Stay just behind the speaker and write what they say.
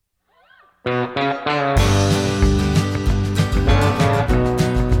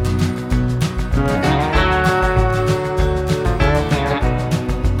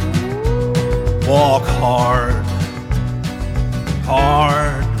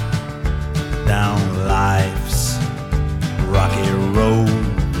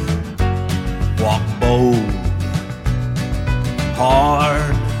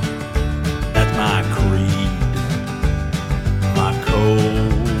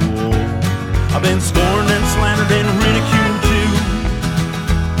I've been scorned and slandered and ridiculed too.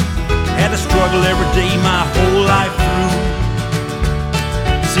 Had to struggle every day my whole life through.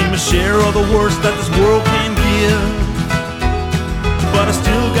 Seen my share of the worst that this world can give, but I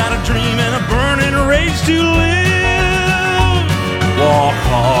still got a dream and a burning rage to live. Walk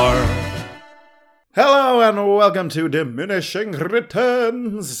hard. Hello and welcome to Diminishing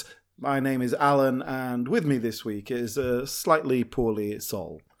Returns. My name is Alan, and with me this week is a slightly poorly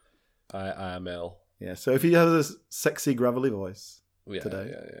Sol. I am ill. Yeah, so if he has a sexy gravelly voice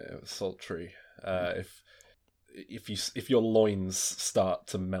today. Yeah, sultry. If your loins start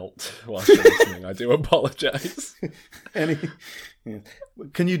to melt whilst you're listening, I do apologise.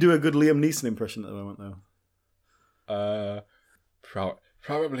 Can you do a good Liam Neeson impression at the moment, though?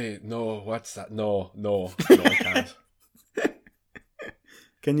 Probably no. What's that? No, I can't.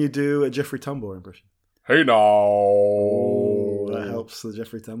 Can you do a Jeffrey Tambor impression? Hey, no. Oh, that helps the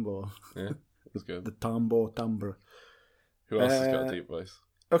Jeffrey Tambor. Yeah, that's good. The Tambor timbre. Who else has got a deep voice?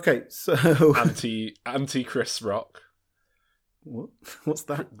 Okay, so anti Chris Rock. What? What's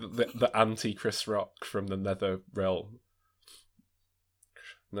that? The anti Chris Rock from the Nether Realm.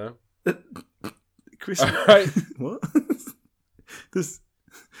 No. Chris. Right. What? Does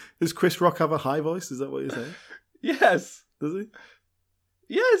Chris Rock have a high voice? Is that what you're saying? Yes. Does he?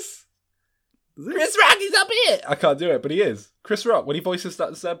 Yes. Does he? Chris Rock, he's up here. I can't do it, but he is. Chris Rock, when he voices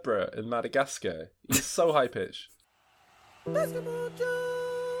that zebra in Madagascar, he's so high pitched. Basketball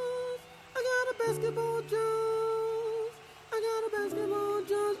Jones, I got a basketball Jones, I got a basketball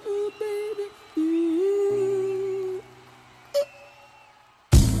Jones, ooh baby, ooh.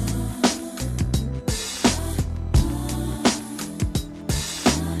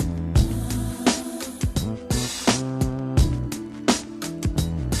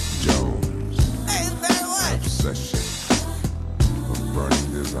 Jones, Hey, it's better what? obsession of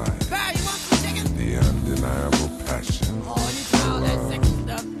burning desire, Barry, you want some chicken? the undeniable passion Oh, you try all that sexy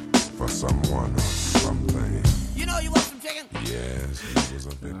stuff. for someone or something. You know you want some chicken? Yes, he was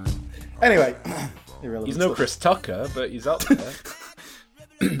a bit. Anyway, irrelevant He's no stuff. Chris Tucker, but he's up there.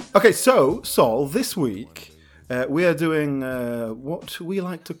 Okay, so Sol, this week we are doing what we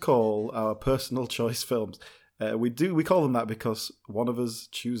like to call our personal choice films. We call them that because one of us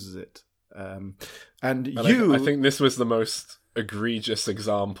chooses it, and you. I think this was the most egregious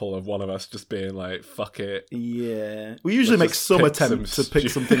example of one of us just being like, "Fuck it." Yeah, we usually Let's make just some pick attempt some to pick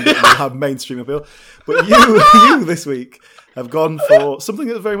something that will have mainstream appeal, but you this week have gone for something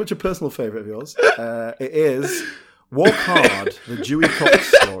that's very much a personal favourite of yours. It is Walk Hard, the Dewey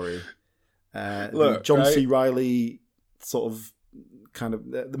Cox story. The Look, John C. right? Reilly sort of kind of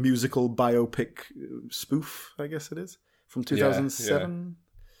the musical biopic spoof, I guess it is, from 2007.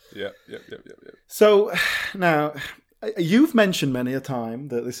 Yep. So now, you've mentioned many a time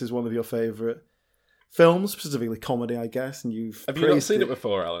that this is one of your favourite films, specifically comedy, I guess, and Have you not seen it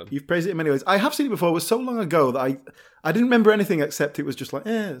before, Alan? You've praised it in many ways. I have seen it before. It was so long ago that I didn't remember anything except it was just like,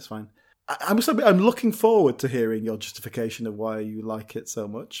 it's fine. I must admit, I'm looking forward to hearing your justification of why you like it so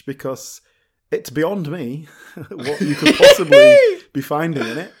much, because it's beyond me what you could possibly be finding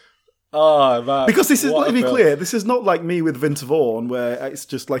in it. Oh, man. Because this is, What let a me be film. clear, this is not like me with Vince Vaughn, where it's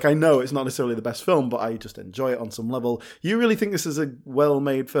just like, I know it's not necessarily the best film, but I just enjoy it on some level. You really think this is a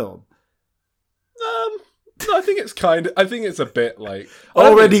well-made film? No, I think it's a bit like...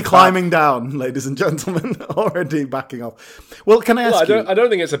 Already climbing down, ladies and gentlemen. Already backing off. Well, can I ask you? I don't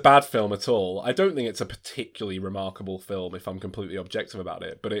think it's a bad film at all. I don't think it's a particularly remarkable film, if I'm completely objective about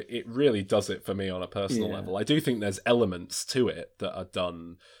it. But it really does it for me on a personal Yeah. level. I do think there's elements to it that are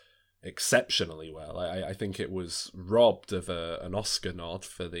done exceptionally well. I think it was robbed of an Oscar nod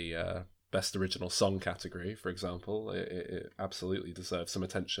for the Best Original Song category, for example. It absolutely deserves some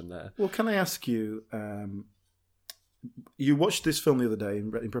attention there. Well, can I ask you, you watched this film the other day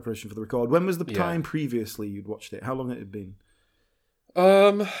in preparation for the record. When was the time previously you'd watched it? How long had it been?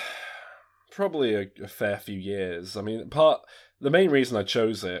 Probably a fair few years. I mean, the main reason I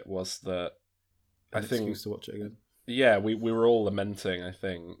chose it was that I think Excuse to watch it again. Yeah, we were all lamenting, I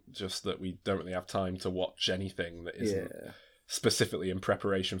think, just that we don't really have time to watch anything that isn't specifically in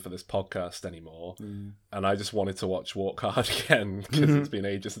preparation for this podcast anymore. And I just wanted to watch Walk Hard again because it's been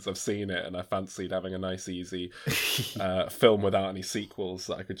ages since I've seen it, and I fancied having a nice, easy film without any sequels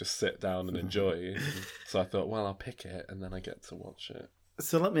that I could just sit down and enjoy. So I thought, well, I'll pick it, and then I get to watch it.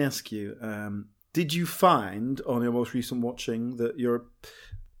 So let me ask you, did you find on your most recent watching that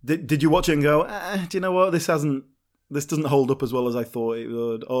did you watch it and go, do you know what, this doesn't hold up as well as I thought it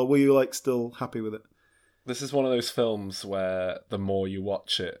would, or were you like still happy with it? This is one of those films where the more you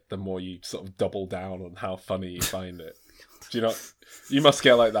watch it, the more you sort of double down on how funny you find it. Do you know? You must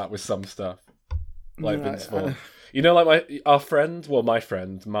get like that with some stuff. like Vince Vaughn. You know, like my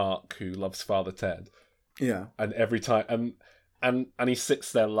friend Mark, who loves Father Ted. Yeah. And every time, and he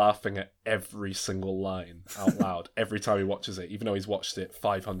sits there laughing at every single line out loud every time he watches it, even though he's watched it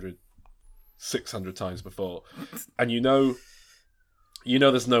 500, 600 times before. And you know,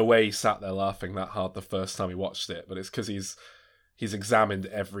 there's no way he sat there laughing that hard the first time he watched it, but it's because he's examined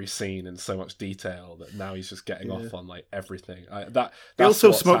every scene in so much detail that now he's just getting off on like everything. He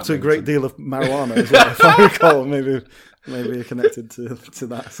also smoked a great deal of marijuana as well, if I recall. Maybe you're connected to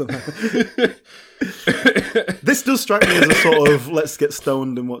that somehow. This does strike me as a sort of let's get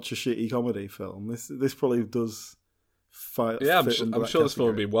stoned and watch a shitty comedy film. This probably does fit. Yeah, I'm sure this film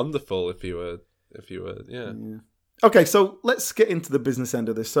would be wonderful if you were. Yeah. Okay, so let's get into the business end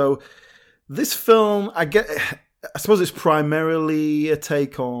of this. So this film, I suppose it's primarily a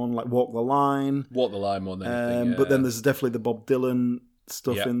take on like Walk the Line. Walk the Line more than anything. But then there's definitely the Bob Dylan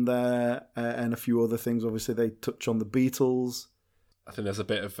stuff in there and a few other things. Obviously, they touch on the Beatles. I think there's a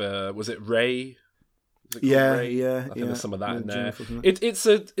bit of was it Ray? Yeah, Ray? yeah. I think there's some of that in there.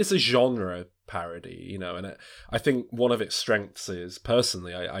 It's a genre parody, you know, and I think one of its strengths is,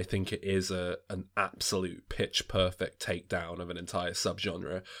 personally, I think it is an absolute pitch perfect takedown of an entire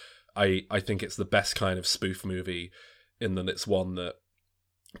subgenre. I think it's the best kind of spoof movie in that it's one that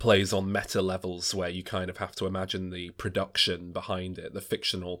plays on meta levels where you kind of have to imagine the production behind it, the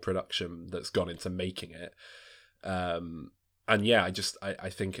fictional production that's gone into making it. And yeah, I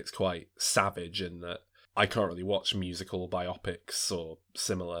think it's quite savage in that I can't really watch musical biopics or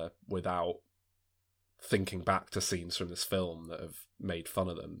similar without thinking back to scenes from this film that have made fun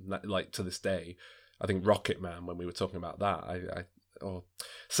of them. Like to this day, I think Rocket Man, when we were talking about that,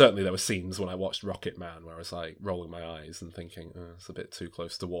 certainly there were scenes when I watched Rocket Man where I was like rolling my eyes and thinking, it's a bit too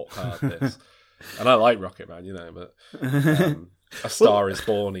close to Walk Hard, this. And I like Rocket Man, you know, but A Star Is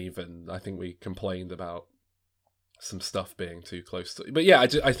Born even, I think we complained about some stuff being too close to. But yeah,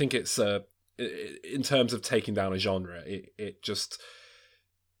 I think it's in terms of taking down a genre, it just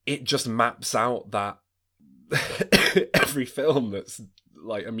maps out that every film that's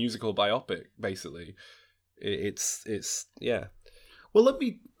like a musical biopic, basically. It's yeah. Well, let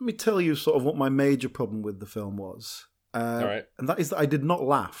me tell you sort of what my major problem with the film was. All right. And that is that I did not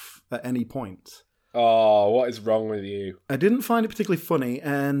laugh at any point. Oh, what is wrong with you? I didn't find it particularly funny,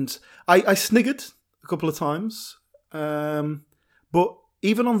 and I sniggered a couple of times. But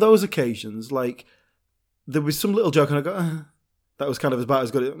even on those occasions, like, there was some little joke, and I go, that was kind of about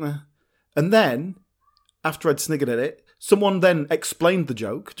as good as... And then, after I'd sniggered at it, someone then explained the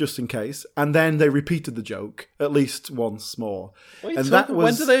joke, just in case, and then they repeated the joke at least once more. When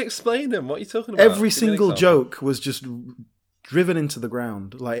do they explain them? What are you talking about? Every single joke was just driven into the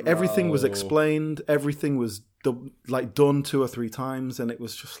ground. Like, everything was explained, everything was done 2 or 3 times, and it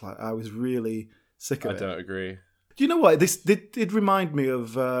was just like, I was really sick of it. I don't agree. Do you know what? This did remind me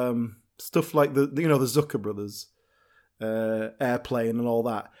of stuff like the Zucker brothers, Airplane and all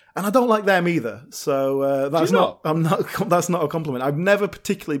that, and I don't like them either. So that's not that's not a compliment. I've never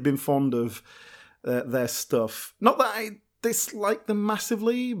particularly been fond of their stuff. Not that I dislike them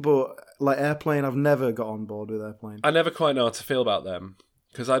massively, but like Airplane, I've never got on board with Airplane. I never quite know how to feel about them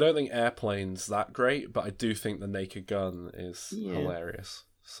because I don't think Airplane's that great, but I do think The Naked Gun is hilarious.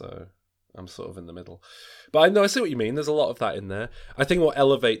 So I'm sort of in the middle. But I see what you mean. There's a lot of that in there. I think what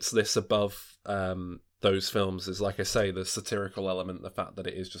elevates this above those films is, like I say, the satirical element, the fact that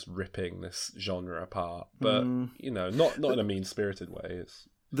it is just ripping this genre apart. But, not in a mean-spirited way.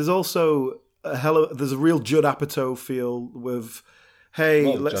 There's also there's a real Judd Apatow feel with, hey...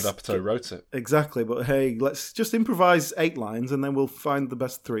 Judd Apatow wrote it. Exactly, but hey, let's just improvise 8 lines and then we'll find the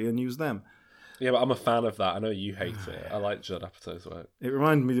best 3 and use them. Yeah, but I'm a fan of that. I know you hate it. I like Judd Apatow's work. It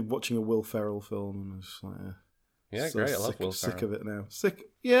reminded me of watching a Will Ferrell film. And I was just like, yeah, so great. I love Will Ferrell. Sick of it now.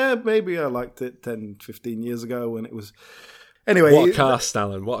 Yeah, maybe I liked it 10, 15 years ago when it was... Anyway. What a cast,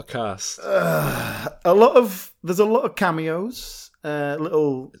 Alan. What a cast. There's a lot of cameos.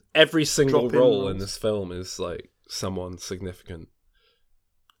 Every single role in this film is like someone significant.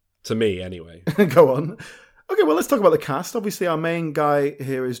 To me, anyway. Go on. Okay, well, let's talk about the cast. Obviously, our main guy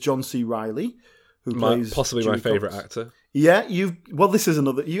here is John C. Reilly, who plays possibly Jimmy my favourite Cox. actor. Yeah, this is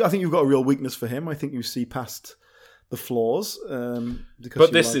another... I think you've got a real weakness for him. I think you see past the flaws.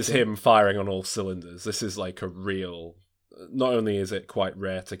 But this is him firing on all cylinders. This is like a real... Not only is it quite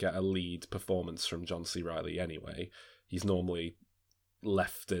rare to get a lead performance from John C. Reilly anyway, he's normally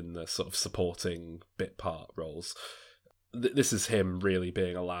left in the sort of supporting bit part roles. This is him really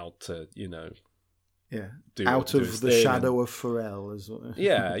being allowed to, out of the shadow of Pharrell as well.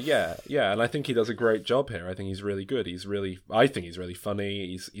 Yeah, and I think he does a great job here. I think he's really good. I think he's really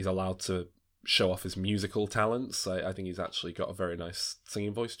funny. He's allowed to show off his musical talents. I think he's actually got a very nice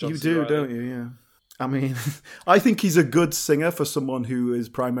singing voice. John You C. do, Reilly. don't you? Yeah. I mean, I think he's a good singer for someone who is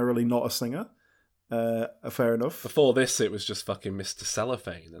primarily not a singer. Fair enough. Before this, it was just fucking Mr.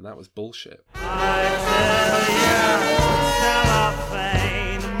 Cellophane, and that was bullshit. I tell you,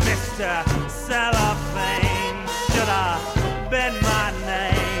 Cellophane, Mr. Cellophane, should have been my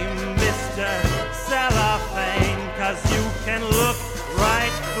name, Mr. Cellophane, 'cause you can look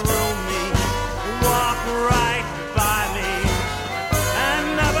right through me, walk right by me, and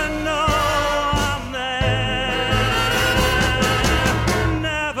never know I'm there,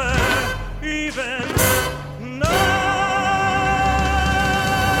 never even know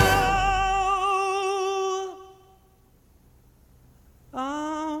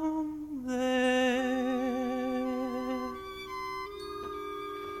I'm there.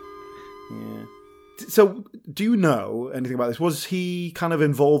 Yeah. So, do you know anything about this? Was he kind of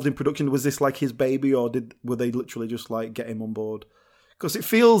involved in production? Was this like his baby, or were they literally just like get him on board? Because it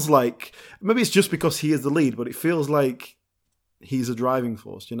feels like, maybe it's just because he is the lead, but it feels like he's a driving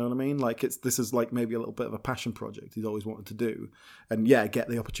force. You know what I mean? Like this is like maybe a little bit of a passion project he's always wanted to do, and get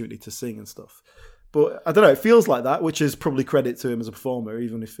the opportunity to sing and stuff. But I don't know. It feels like that, which is probably credit to him as a performer,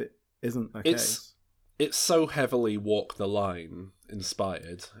 even if it isn't the case. It's so heavily Walk the Line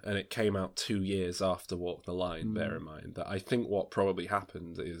inspired, and it came out 2 years after Walk the Line, bear in mind, that I think what probably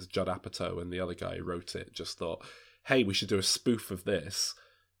happened is Judd Apatow and the other guy who wrote it just thought, hey, we should do a spoof of this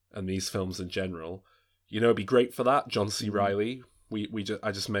and these films in general. You know, it'd be great for that. John C. Reilly.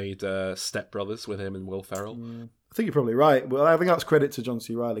 I just made Step Brothers with him and Will Ferrell. I think you're probably right. Well, I think that's credit to John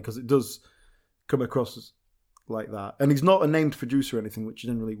C. Reilly, because it does come across as like that. And he's not a named producer or anything, which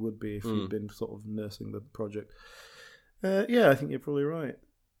generally would be if he'd been sort of nursing the project. I think you're probably right.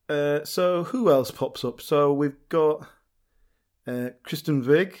 So who else pops up? So we've got Kristen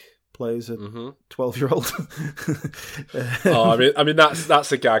Wiig plays a 12-year-old. I mean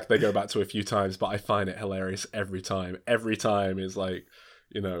that's a gag they go back to a few times, but I find it hilarious every time. Every time is like,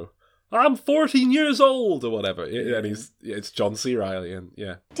 you know, I'm 14 years old or whatever. And it's John C. Reilly, and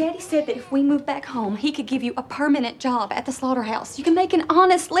yeah. Daddy said that if we move back home, he could give you a permanent job at the slaughterhouse. You can make an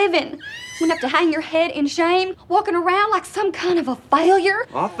honest living. You wouldn't have to hang your head in shame, walking around like some kind of a failure.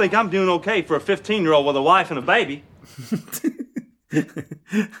 Well, I think I'm doing okay for a 15-year-old with a wife and a baby.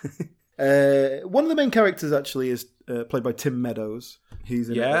 One of the main characters actually is played by Tim Meadows. He's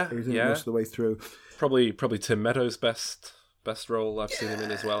in it most of the way through. Probably Tim Meadows' best role I've seen him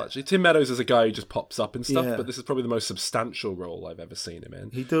in as well, actually. Tim Meadows is a guy who just pops up and stuff, but this is probably the most substantial role I've ever seen him in.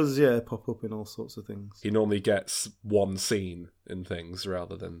 He does, pop up in all sorts of things. He normally gets one scene in things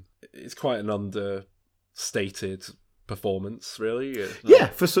rather than... It's quite an understated performance, really.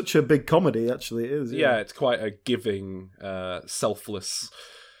 For such a big comedy, actually, it is. Yeah, it's quite a giving, selfless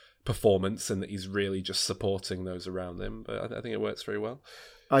performance in that he's really just supporting those around him, but I think it works very well.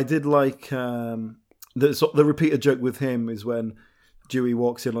 I did like... The repeated joke with him is when Dewey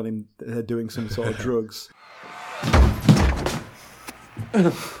walks in on him doing some sort of drugs.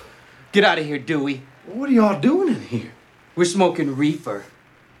 Get out of here, Dewey. What are y'all doing in here? We're smoking reefer.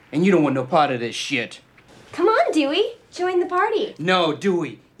 And you don't want no part of this shit. Come on, Dewey. Join the party. No,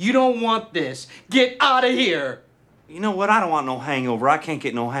 Dewey. You don't want this. Get out of here. You know what? I don't want no hangover. I can't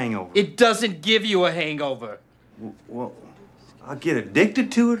get no hangover. It doesn't give you a hangover. Well, I'll get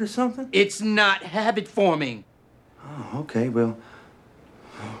addicted to it or something? It's not habit forming. Oh, okay. Well,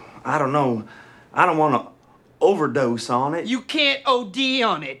 I don't know. I don't want to overdose on it. You can't OD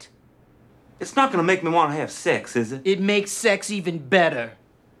on it. It's not going to make me want to have sex, is it? It makes sex even better.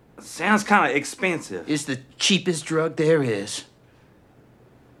 It sounds kind of expensive. It's the cheapest drug there is.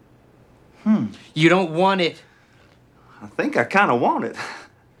 You don't want it. I think I kind of want it.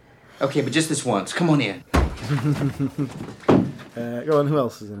 Okay, but just this once. Come on in. Go on, who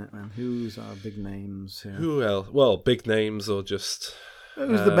else is in it, man? Who's our big names here? Who else? Well, big names or just...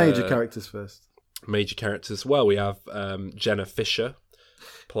 Who's the major characters first? Major characters. Well, we have Jenna Fisher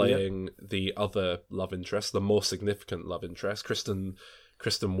playing the other love interest, the more significant love interest. Kristen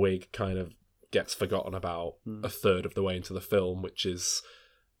Wiig kind of gets forgotten about a third of the way into the film, which is,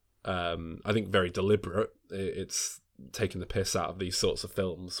 I think, very deliberate. It's taking the piss out of these sorts of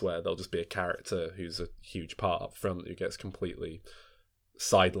films where there'll just be a character who's a huge part up front who gets completely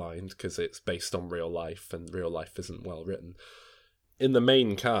sidelined because it's based on real life and real life isn't well written. In the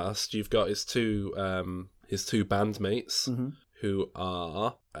main cast, you've got his two bandmates who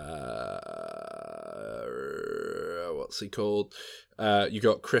are what's he called? You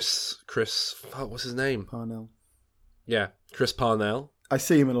got Chris. What's his name? Parnell. Yeah, Chris Parnell. I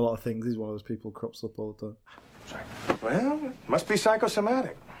see him in a lot of things. He's one of those people who crops up all the time. Well, it must be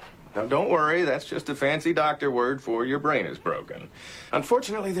psychosomatic. Now, don't worry, that's just a fancy doctor word for your brain is broken.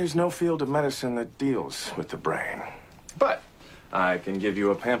 Unfortunately, there's no field of medicine that deals with the brain. But I can give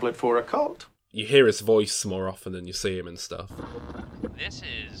you a pamphlet for occult. You hear his voice more often than you see him and stuff. This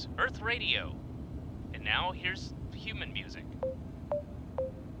is Earth Radio. And now here's human music.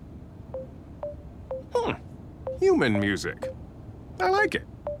 Human music. I like it.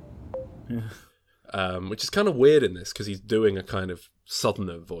 Which is kind of weird in this because he's doing a kind of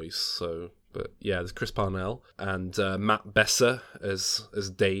southerner voice. So, but yeah, there's Chris Parnell and Matt Besser as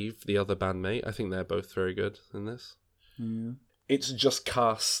Dave, the other bandmate. I think they're both very good in this. Yeah. It's just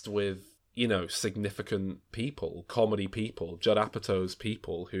cast with, you know, significant people, comedy people, Judd Apatow's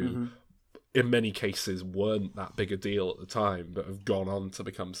people who, in many cases, weren't that big a deal at the time, but have gone on to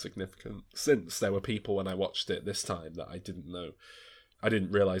become significant since. There were people when I watched it this time that I didn't know. I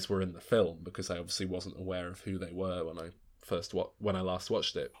didn't realise were in the film because I obviously wasn't aware of who they were when I last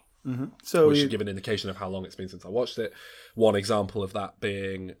watched it. Mm-hmm. So which should give an indication of how long it's been since I watched it. One example of that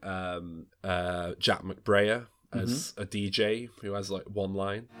being Jack McBrayer as a DJ who has like one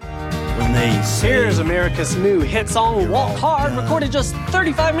line. When they Here's America's new hit song, Walk Hard, recorded just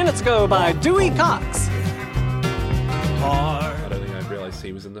 35 minutes ago by Dewey Cox. I don't think I realised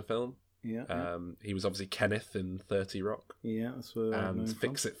he was in the film. Yeah. He was obviously Kenneth in 30 Rock. Yeah, that's what and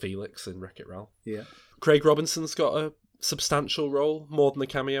Fix-It Felix in Wreck-It Ralph. Yeah. Craig Robinson's got a substantial role, more than a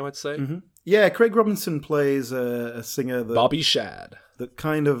cameo, I'd say. Mm-hmm. Yeah, Craig Robinson plays a singer that... Bobby Shad. That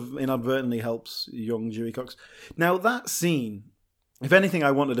kind of inadvertently helps young Dewey Cox. Now, that scene, if anything,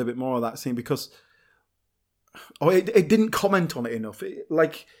 I wanted a bit more of that scene because... it didn't comment on it enough.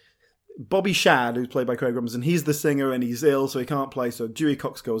 Bobby Shad, who's played by Craig Robinson, he's the singer and he's ill, so he can't play. So Dewey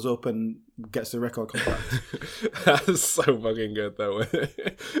Cox goes up and gets the record contract. That's so fucking good, though.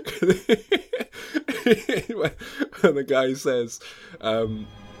 When the guy says,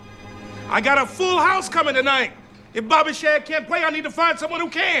 I got a full house coming tonight. If Bobby Shad can't play, I need to find someone who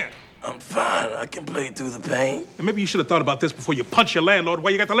can. I'm fine. I can play through the pain. And maybe you should have thought about this before you punch your landlord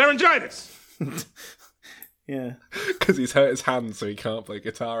while you got the laryngitis. Yeah. Because he's hurt his hand, so he can't play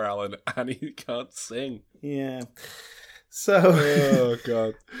guitar, Alan, and he can't sing. Yeah. So. Oh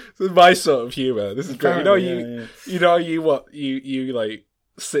god, this is my sort of humour. This is great. You like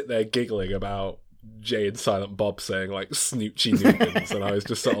sit there giggling about Jay and Silent Bob saying like Snoochie Noogans, and I was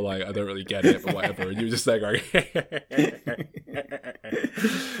just sort of like, I don't really get it, but whatever. And you were just there going,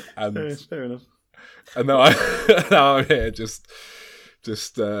 and fair enough. And now I'm here just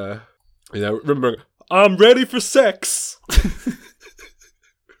remembering. I'm ready for sex.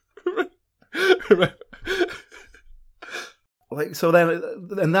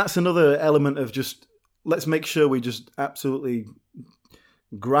 And that's another element of just let's make sure we just absolutely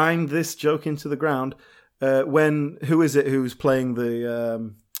grind this joke into the ground. Who is it who's playing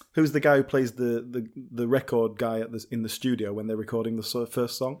who's the guy who plays the record guy in the studio when they're recording the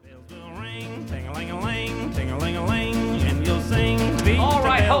first song? All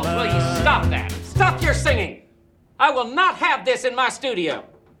right, Hope, will you stop that? Stop your singing! I will not have this in my studio.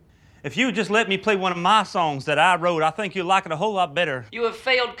 If you would just let me play one of my songs that I wrote, I think you'll like it a whole lot better. You have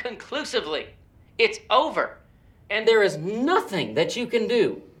failed conclusively. It's over. And there is nothing that you can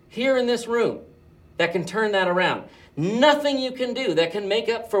do here in this room that can turn that around. Nothing you can do that can make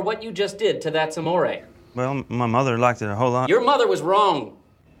up for what you just did to That's Amore. Well, my mother liked it a whole lot. Your mother was wrong.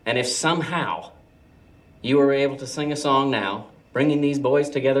 And if somehow you were able to sing a song now, bringing these boys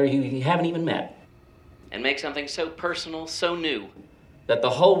together who you haven't even met, and make something so personal, so new, that the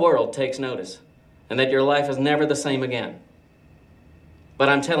whole world takes notice, and that your life is never the same again. But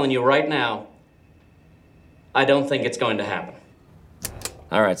I'm telling you right now, I don't think it's going to happen.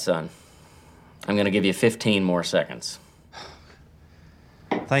 All right, son. I'm going to give you 15 more seconds.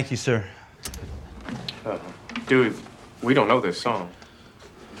 Thank you, sir. Dude, we don't know this song.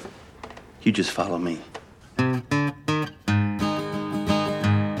 You just follow me.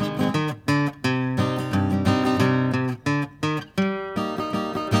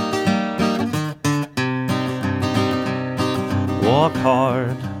 Walk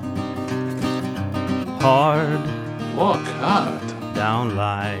hard, walk hard down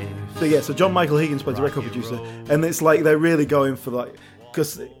life. So John Michael Higgins plays a record producer, and it's like they're really going for like,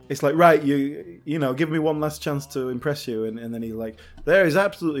 because it's like, right, you know, give me one last chance to impress you, and then he's like, there is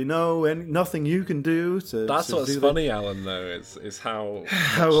absolutely nothing you can do to. That's to what's do funny, that. Alan. Though is how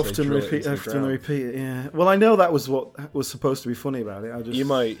often they repeat it. Yeah. Well, I know that was what was supposed to be funny about it. You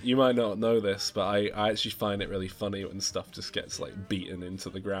might not know this, but I actually find it really funny when stuff just gets like beaten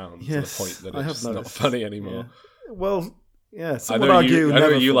into the ground to the point that it's just not funny anymore. Yeah. Well, yeah. I know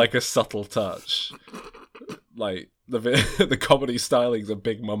you like a subtle touch. like the comedy stylings of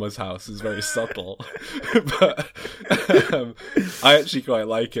Big Mama's House is very subtle, but I actually quite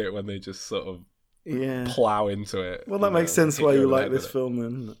like it when they just sort of plow into it. Well, that makes sense why you like this film,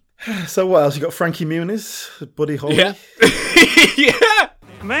 then. So what else? You got Frankie Muniz, Buddy Holly. Yeah. Yeah.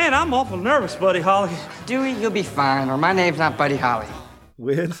 Man, I'm awful nervous, Buddy Holly. Dewey, you'll be fine, or my name's not Buddy Holly.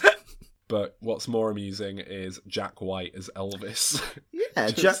 Weird. But what's more amusing is Jack White as Elvis. Yeah,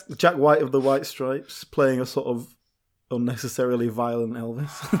 Jack White of the White Stripes playing a sort of unnecessarily violent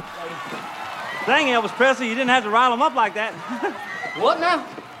Elvis. Dang, Elvis Presley, you didn't have to rile him up like that. What now?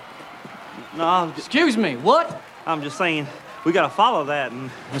 No, Excuse me, what? I'm just saying, we gotta follow that. And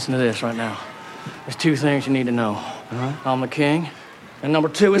Listen to this right now. There's two things you need to know. I'm the king, and number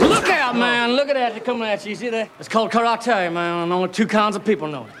two is... Look out, man! Look at that, they're coming at you. You see that? It's called karate, man, and only two kinds of people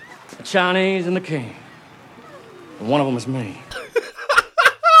know it. The Chinese and the king. And one of them is me.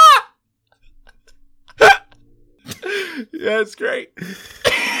 Yeah, it's great.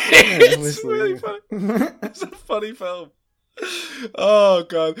 It's really funny. It's a funny film. Oh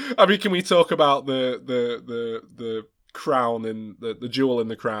god! I mean, can we talk about the crown and the jewel in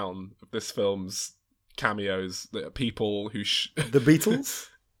the crown of this film's cameos? The people who the Beatles.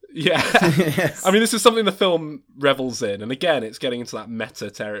 Yeah. Yes. I mean, this is something the film revels in, and again, it's getting into that meta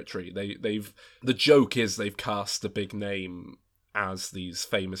territory. The joke is they've cast a big name as these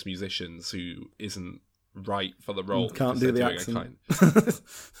famous musicians who isn't right for the role. Can't do the accent.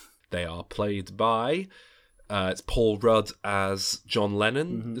 They are played by it's Paul Rudd as John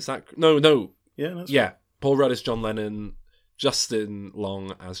Lennon. Mm-hmm. Is that no? Yeah. Paul Rudd as John Lennon, Justin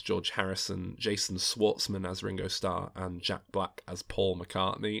Long as George Harrison, Jason Schwartzman as Ringo Starr, and Jack Black as Paul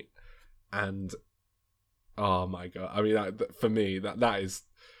McCartney. And oh my god! I mean, for me, that is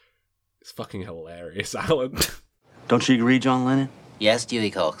it's fucking hilarious, Alan. Don't you agree, John Lennon? Yes,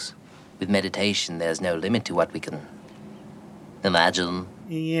 Dewey Cox. With meditation, there's no limit to what we can imagine.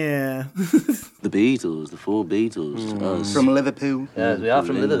 Yeah. The Beatles, the four Beatles. Us. From Liverpool. Yes, we are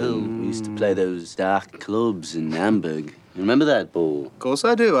from Liverpool. We used to play those dark clubs in Hamburg. You remember that, Paul? Of course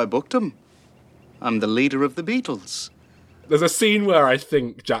I do. I booked them. I'm the leader of the Beatles. There's a scene where I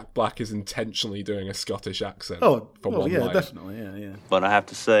think Jack Black is intentionally doing a Scottish accent. Oh, one yeah, line. definitely, yeah. But I have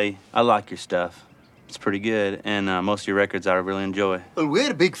to say, I like your stuff. It's pretty good, and most of your records I really enjoy. Well,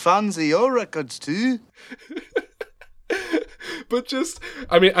 we're big fans of your records, too. But just,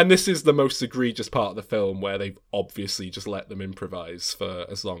 I mean, and this is the most egregious part of the film where they've obviously just let them improvise for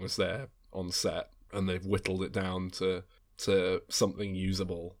as long as they're on set, and they've whittled it down to something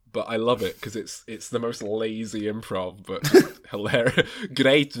usable. But I love it because it's the most lazy improv, but hilarious.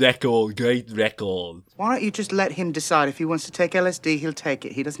 Great record. Why don't you just let him decide if he wants to take LSD, he'll take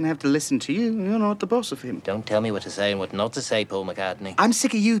it. He doesn't have to listen to you. You're not the boss of him. Don't tell me what to say and what not to say, Paul McCartney. I'm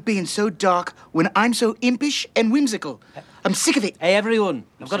sick of you being so dark when I'm so impish and whimsical. I'm sick of it. Hey, everyone,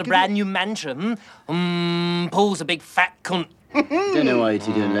 I've got a brand new mantra. Paul's a big fat cunt. Don't know why you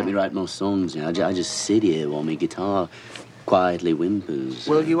don't let me write more songs. You know? I just sit here while my guitar quietly whimpers.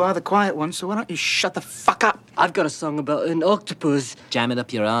 Well, you are the quiet one, so why don't you shut the fuck up? I've got a song about an octopus. Jam it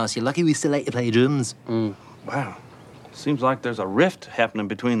up your ass. You're lucky we still like to play drums. Wow. Seems like there's a rift happening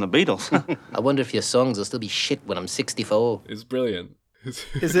between the Beatles. I wonder if your songs will still be shit when I'm 64. It's brilliant.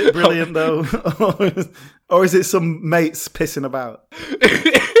 Is it brilliant, though? Or is it some mates pissing about?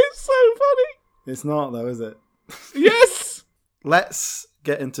 It's so funny. It's not, though, is it? Yes! Let's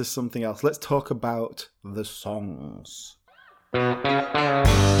get into something else. Let's talk about the songs.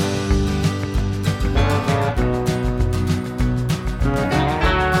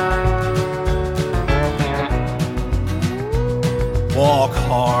 Walk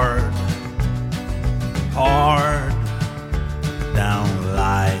hard, hard down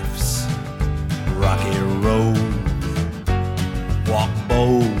life's rocky road. Walk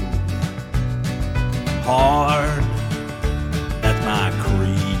bold, hard, that's my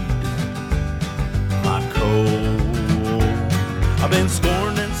creed, my code. I've been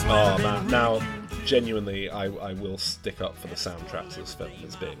scorned and slandered. Oh man, now genuinely I will stick up for the soundtrack to this film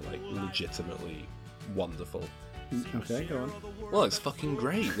as being like legitimately wonderful. Okay, go on. Well, it's fucking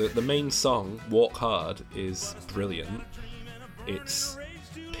great. The main song, Walk Hard, is brilliant. It's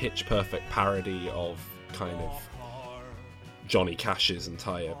pitch perfect parody of kind of Johnny Cash's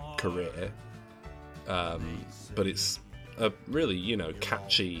entire career. But it's a really,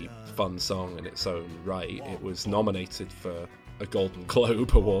 catchy, fun song in its own right. It was nominated for a Golden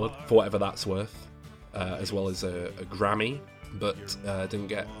Globe Award, for whatever that's worth, as well as a Grammy. But didn't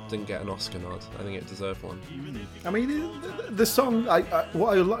get an Oscar nod. I think it deserved one. I mean, the song.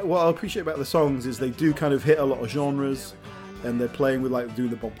 What I appreciate about the songs is they do kind of hit a lot of genres. and they're playing with like doing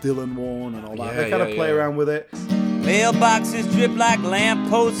the Bob Dylan one and all that. Yeah, They kind of play around with it. Mailboxes drip like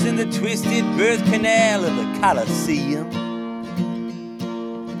lampposts in the twisted birth canal of the Colosseum.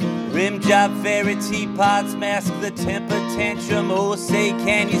 Rim job fairy teapots mask the temper tantrum. Oh, say,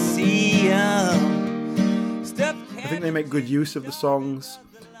 can you see 'em? I think they make good use of the songs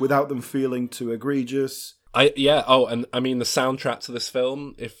without them feeling too egregious. And I mean the soundtrack to this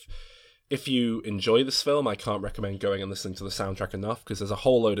film, if you enjoy this film, I can't recommend going and listening to the soundtrack enough, because there's a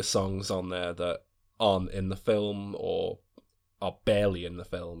whole load of songs on there that aren't in the film or are barely in the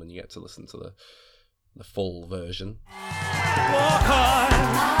film, and you get to listen to the full version. Walk hard,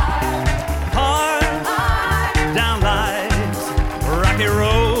 down life's rocky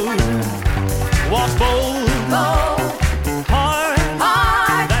road. Walk bold, hard,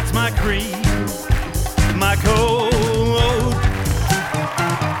 that's my creed, my code.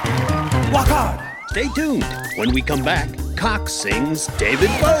 Walk hard. Stay tuned. When we come back, Cox sings David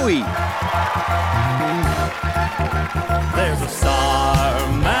Bowie. There's a star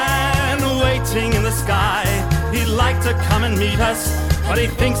man waiting in the sky. He'd like to come and meet us, but he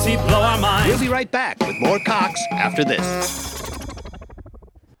thinks he'd blow our minds. We'll be right back with more Cox after this.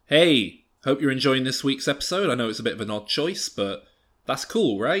 Hey, hope you're enjoying this week's episode. I know it's a bit of an odd choice, but that's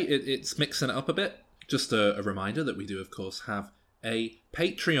cool, right? It's mixing it up a bit. Just a reminder that we do, of course, have a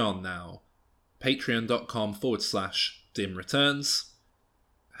Patreon now. Patreon.com/dimreturns.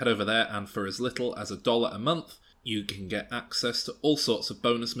 Head over there, and for as little as $1 a month, you can get access to all sorts of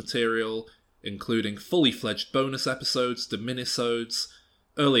bonus material, including fully fledged bonus episodes, diminisodes,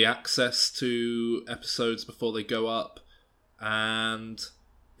 early access to episodes before they go up, and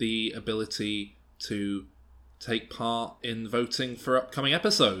the ability to take part in voting for upcoming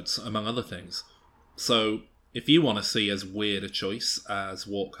episodes, among other things. So, if you want to see as weird a choice as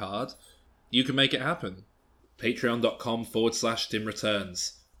Walk Hard, you can make it happen.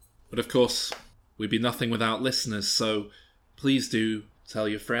 Patreon.com/dimreturns. But of course, we'd be nothing without listeners, so please do tell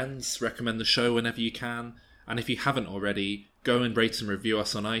your friends, recommend the show whenever you can, and if you haven't already, go and rate and review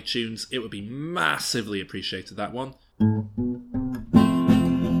us on iTunes. It would be massively appreciated, that one.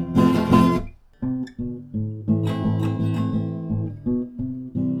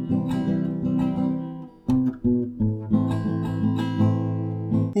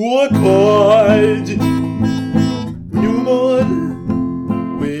 Walk hard,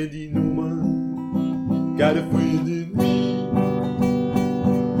 Newman, Wendy Newman, got a friend in me.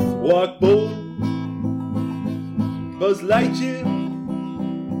 Walk bold, Buzz Lightyear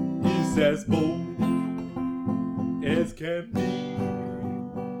is as bold as can be.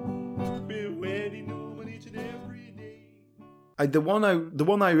 Be Wendy Newman each and every day. The one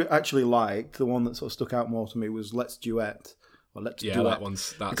I actually liked, the one that sort of stuck out more to me, was Let's Duet. Well, that's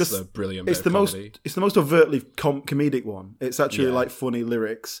a brilliant bit it's of comedy. It's the most overtly comedic one. It's actually like funny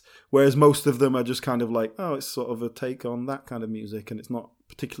lyrics, whereas most of them are just kind of like, oh, it's sort of a take on that kind of music, and it's not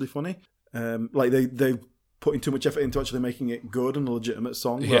particularly funny. Like they're putting too much effort into actually making it good and a legitimate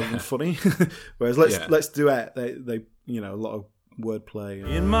song rather than funny. Whereas Let's Duet, they a lot of wordplay.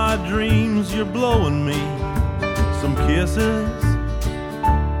 In my dreams, you're blowing me some kisses.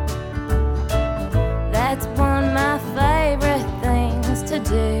 That's one of my favorite things to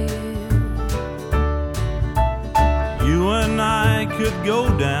do. You and I could go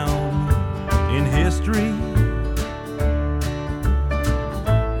down in history.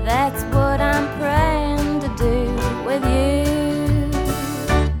 That's what I'm praying to do with you.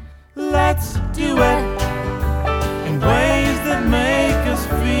 Let's do it in ways that make us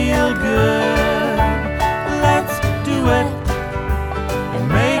feel good. Let's do it and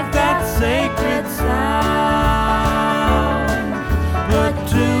make that sacred sound. Put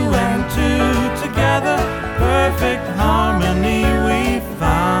two and two together, perfect harmony we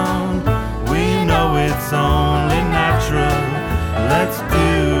found. We know it's only natural. Let's do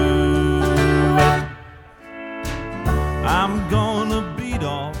it. I'm gonna beat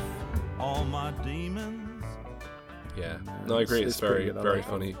off all my demons. Yeah, no, I agree. It's very, pretty good. very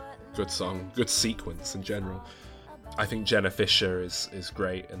funny. Good song, good sequence in general. I think Jenna Fisher is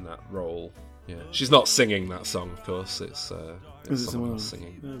great in that role. Yeah, she's not singing that song, of course. It's someone else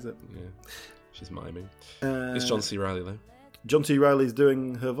singing. Is it? Yeah, she's miming. It's John C. Reilly though. John C. Reilly's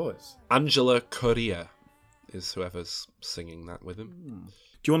doing her voice. Angela Correa is whoever's singing that with him.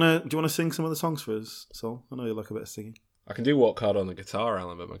 Do you wanna sing some of the songs for us, Sol? I know you like a bit of singing. I can do Walk Hard on the guitar,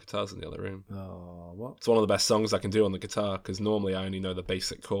 Alan, but my guitar's in the other room. Oh, what? It's one of the best songs I can do on the guitar, because normally I only know the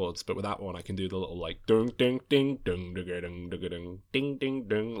basic chords, but with that one I can do the little like dung ding ding dung dung dung dung ding ding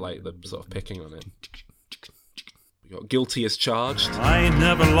dung, like the sort of picking on it. We got Guilty as Charged. I ain't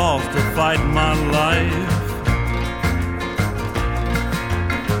never lost a fight in my life.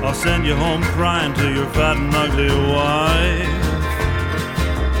 I'll send you home crying to your fat and ugly wife.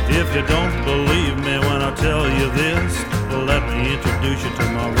 If you don't believe me when I tell you this, well, let me introduce you to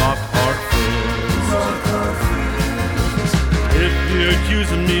my rock hard fist. If you're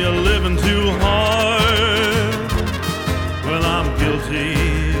accusing me of living too hard, well, I'm guilty.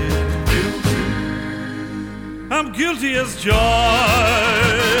 I'm guilty as charged.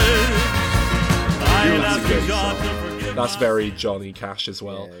 I ain't asking God to forgive. That's very Johnny Cash as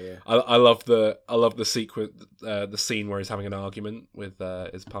well. I love the sequence, the scene where he's having an argument with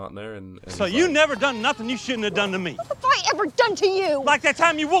his partner, and So you never done nothing you shouldn't have done to me. What have I ever done to you? Like that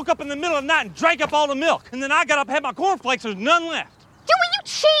time you woke up in the middle of the night and drank up all the milk, and then I got up and had my cornflakes, there's none left. Dewey, you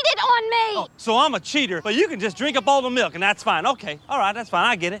cheated on me! Oh, so I'm a cheater, but you can just drink up all the milk, and that's fine. Okay, all right, that's fine,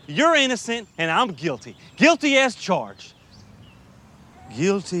 I get it. You're innocent, and I'm guilty. Guilty as charged.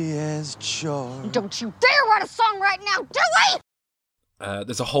 Guilty as charged. Don't you dare write a song right now, Dewey!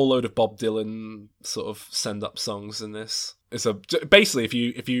 There's a whole load of Bob Dylan sort of send-up songs in this. It's basically,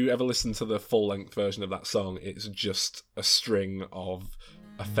 if you ever listen to the full-length version of that song, it's just a string of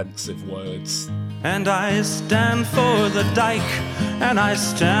offensive words. And I stand for the dyke, and I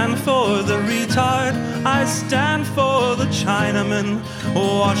stand for the retard, I stand for the Chinaman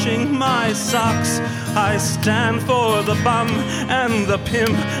washing my socks, I stand for the bum and the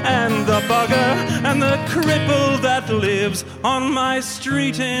pimp and the bugger and the cripple that lives on my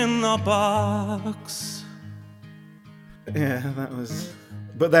street in a box. Yeah, that was...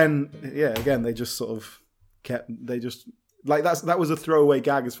 But then, yeah, again, they just sort of that was a throwaway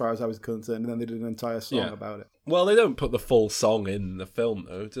gag as far as I was concerned, and then they did an entire song about it. Well, they don't put the full song in the film,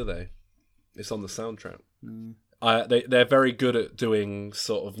 though, do they? It's on the soundtrack. They're very good at doing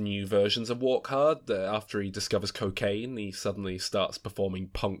sort of new versions of Walk Hard. After he discovers cocaine, he suddenly starts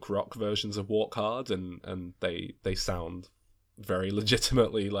performing punk rock versions of Walk Hard, and they sound very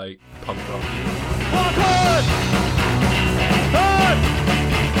legitimately like punk rock. Walk hard! Hard!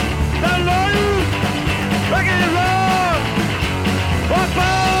 Down low! Back in the road! Walk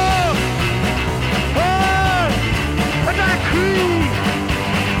hard! Hard! Attack crew!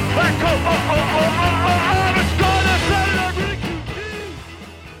 Back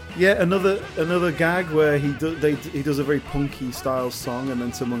Yeah, another gag where he does a very punky style song, and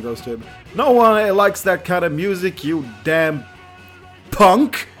then someone goes to him, "No one likes that kind of music, you damn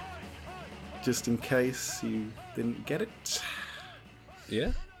punk!" Just in case you didn't get it.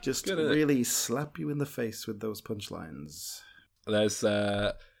 Yeah. Just really slap you in the face with those punchlines. There's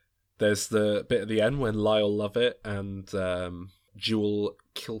the bit at the end when Lyle Lovett and Jewel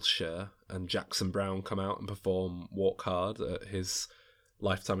Kilsher and Jackson Brown come out and perform Walk Hard at his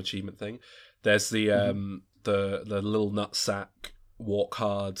Lifetime Achievement thing. There's the Lil Nutsack Walk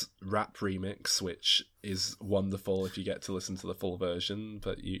Hard rap remix, which is wonderful if you get to listen to the full version,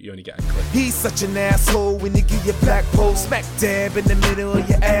 but you only get a clip. He's such an asshole when you get your back pole smack dab in the middle of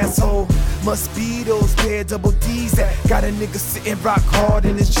your asshole. Must be those pair double D's that got a nigga sitting rock hard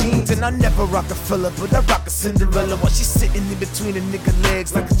in his jeans. And I never rock a fella, but I rock a Cinderella while she's sitting in between a nigga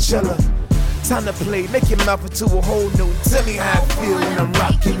legs like a cello. Time to play, make your mouth into a whole note. Tell me how I feel when I'm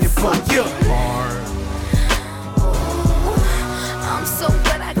rocking your boat. Yeah. I'm so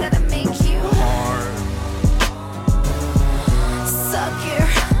glad I gotta make you hard. Suck here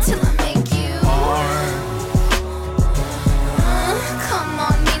till I make you hard. Come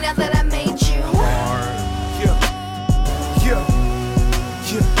on me now that I made you hard.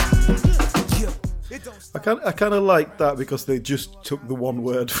 I kind of like that because they just took the one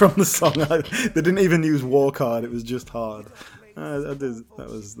word from the song. They didn't even use Walk Hard. It was just hard. That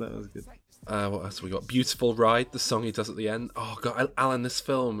was good. What else have we got? Beautiful Ride, the song he does at the end. Oh god, Alan, this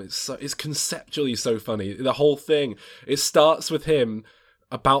film it's conceptually so funny. The whole thing, it starts with him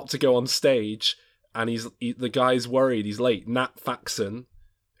about to go on stage, and the guy's worried he's late. Nat Faxon,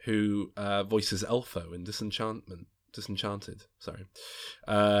 who voices Elfo in Disenchanted, sorry,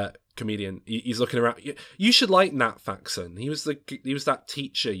 comedian. He's looking around. You should like Nat Faxon. He was that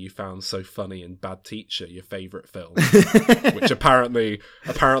teacher you found so funny in Bad Teacher, your favourite film, which apparently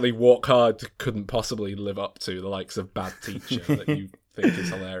Walk Hard couldn't possibly live up to, the likes of Bad Teacher that you think is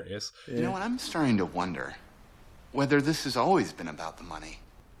hilarious. Yeah. You know what? I'm starting to wonder whether this has always been about the money.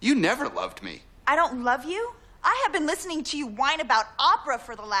 You never loved me. I don't love you? I have been listening to you whine about opera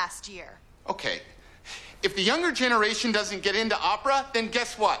for the last year. Okay. If the younger generation doesn't get into opera, then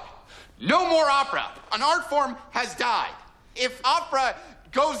guess what? No more opera. An art form has died. If opera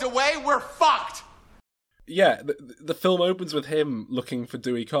goes away, we're fucked. Yeah, the film opens with him looking for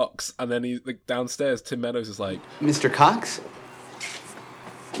Dewey Cox, and then downstairs, Tim Meadows is like, Mr. Cox?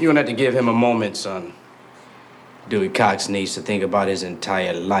 You don't have to give him a moment, son. Dewey Cox needs to think about his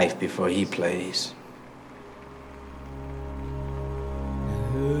entire life before he plays.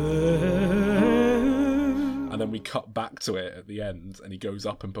 And then we cut back to it at the end, and he goes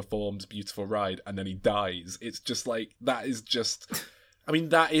up and performs Beautiful Ride, and then he dies. It's just like, that is just... I mean,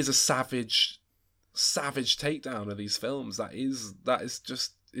 that is a savage takedown of these films. That is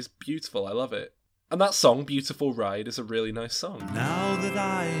beautiful. I love it. And that song, Beautiful Ride, is a really nice song. Now that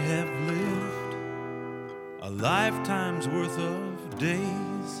I have lived a lifetime's worth of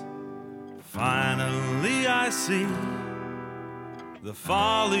days, finally I see the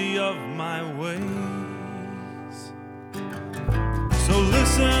folly of my ways. So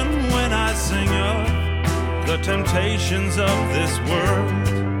listen when I sing of the temptations of this world,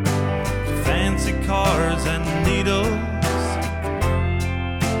 fancy cars and needles,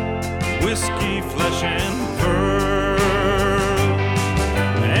 whiskey, flesh, and pearl.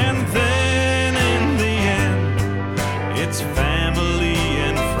 And then in the end, it's family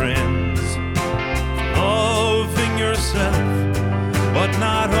and friends, loving yourself, but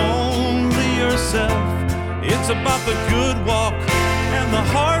not only yourself. It's about the good walk and the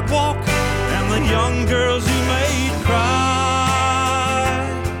hard walk and the young girls you made cry.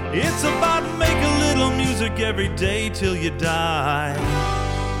 It's about make a little music every day till you die.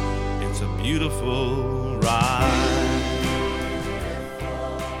 It's a beautiful ride.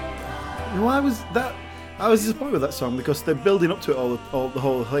 Well, I was disappointed with that song because they're building up to it all the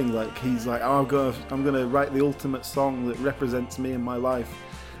whole thing. Like, he's like, oh, I'm gonna write the ultimate song that represents me and my life.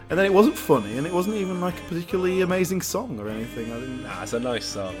 And then it wasn't funny, and it wasn't even like a particularly amazing song or anything. Nah, it's a nice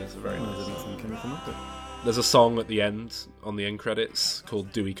song. It's a very nice song. I didn't think anything of it. There's a song at the end, on the end credits,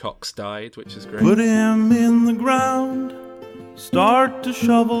 called Dewey Cox Died, which is great. Put him in the ground, start to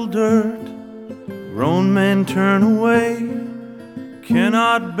shovel dirt. Grown men turn away,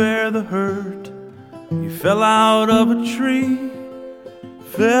 cannot bear the hurt. He fell out of a tree,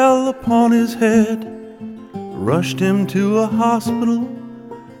 fell upon his head, rushed him to a hospital,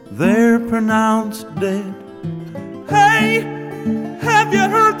 there pronounced dead. Hey, have you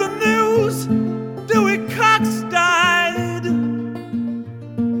heard the news? Dewey Cox died.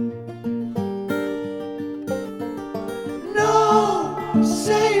 No,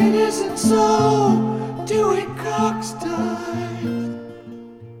 say it isn't so. Dewey Cox died.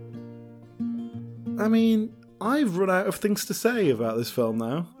 I mean, I've run out of things to say about this film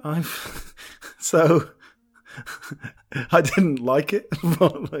now. So I didn't like it,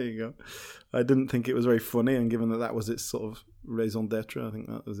 but there you go. I didn't think it was very funny, and given that was its sort of raison d'etre, I think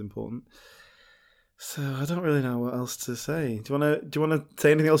that was important. So I don't really know what else to say. Do you want to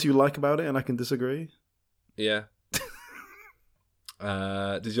say anything else you like about it, and I can disagree? Yeah.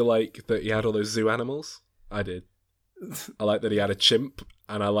 Did you like that he had all those zoo animals? I did. I like that he had a chimp,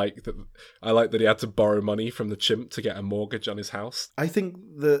 and I like that he had to borrow money from the chimp to get a mortgage on his house. I think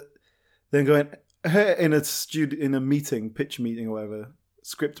that then going in a meeting, pitch meeting or whatever,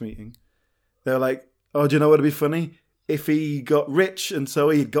 script meeting, they're like, "Oh, do you know what would be funny? If he got rich and so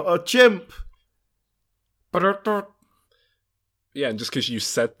he got a chimp." Yeah, and just because you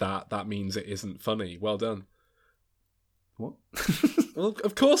said that means it isn't funny. Well done. What? Well,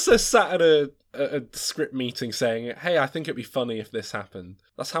 of course they're sat at a script meeting saying, "Hey, I think it'd be funny if this happened."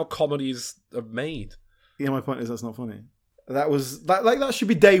 That's how comedies are made. Yeah, my point is that's not funny. That should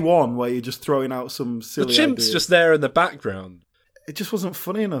be day one where you're just throwing out some silly. The chimp's ideas. just there in the background. It just wasn't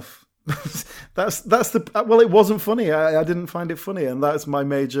funny enough. It wasn't funny. I didn't find it funny, and that's my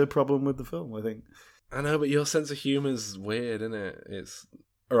major problem with the film, I think. I know, but your sense of humour's weird, isn't it? It's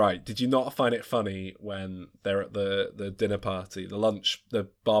alright. Did you not find it funny when they're at the dinner party, the lunch, the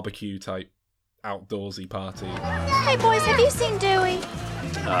barbecue type outdoorsy party? Hey boys, have you seen Dewey?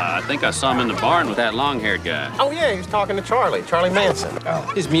 I think I saw him in the barn with that long-haired guy. Oh, yeah, he was talking to Charlie Manson. Oh,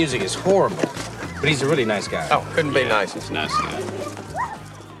 his music is horrible, but he's a really nice guy. Oh, couldn't be nicer. He's a nice guy.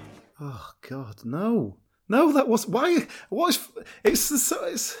 Oh, God, no. No, that was... Why?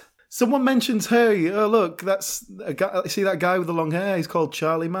 It's someone mentions, hey, oh, look, that's a guy. See that guy with the long hair? He's called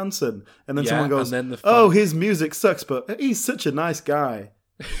Charlie Manson. And then someone goes, oh, his music sucks, but he's such a nice guy.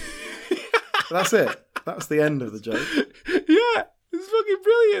 That's it. That's the end of the joke. Yeah, it's fucking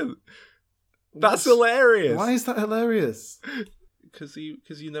brilliant. That's hilarious. Why is that hilarious? Because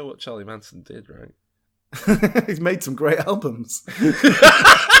you know what Charlie Manson did, right? He's made some great albums.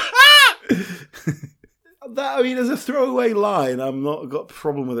 That, I mean, as a throwaway line, I've not got a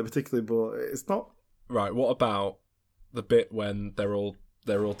problem with it particularly, but it's not. Right, what about the bit when they're all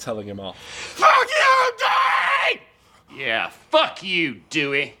telling him off? Fuck you, Dewey! Yeah, fuck you,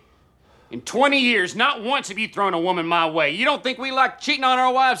 Dewey. In 20 years, not once have you thrown a woman my way. You don't think we like cheating on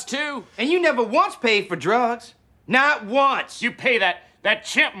our wives, too? And you never once paid for drugs. Not once. You pay that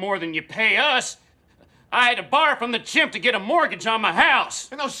chimp more than you pay us. I had to borrow from the chimp to get a mortgage on my house.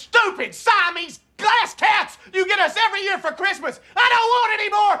 And those stupid Siamese glass cats you get us every year for Christmas. I don't want any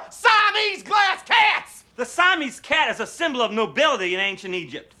more Siamese glass cats. The Siamese cat is a symbol of nobility in ancient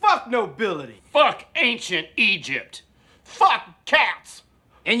Egypt. Fuck nobility. Fuck ancient Egypt. Fuck cats.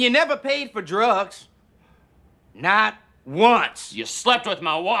 And you never paid for drugs. Not once. You slept with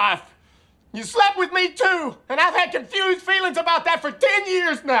my wife. You slept with me too, and I've had confused feelings about that for 10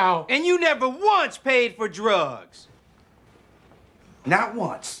 years now. And you never once paid for drugs. Not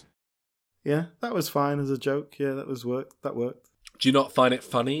once. Yeah, that was fine as a joke. Yeah, that worked. Do you not find it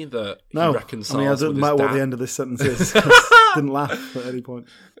funny that he No, reconciles I mean, it doesn't with matter his what dad? the end of this sentence is. Didn't laugh at any point.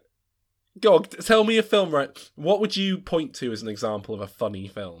 Go on, tell me a film, right? What would you point to as an example of a funny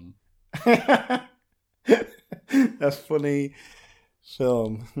film? A funny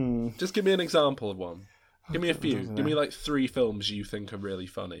film. Just give me an example of one. Give me a few. Give me like 3 films you think are really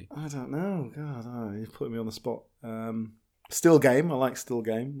funny. I don't know. God, you're putting me on the spot. Still Game. I like Still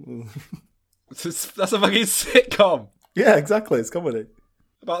Game. That's a fucking sitcom. Yeah, exactly. It's comedy.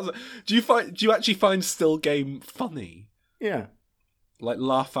 Do you actually find Still Game funny? Yeah. Like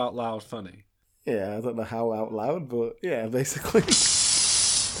laugh out loud funny? Yeah, I don't know how out loud, but yeah, basically.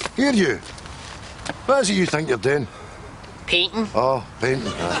 Here you. What is it you think you're doing? Painting? Oh,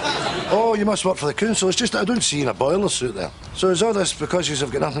 painting. Oh, you must work for the council. It's just that I don't see you in a boiler suit there. So is all this because you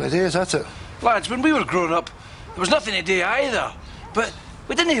have got nothing to do, is that it? Lads, when we were growing up, there was nothing to do either. But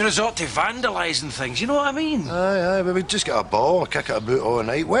we didn't resort to vandalising things, you know what I mean? Aye, but we'd just get a ball, kick it about all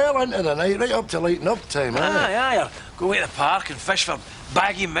night, well into the night, right up to lighting up time, Aye, or go away to the park and fish for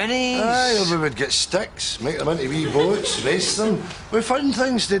baggy minis. Aye, or we would get sticks, make them into wee boats, race them. We found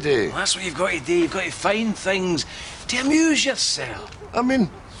things to do. Well, that's what you've got to do. You've got to find things to amuse yourself. I mean,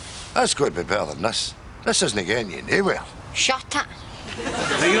 that's got to be better than this. This isn't getting you nowhere. Shut up.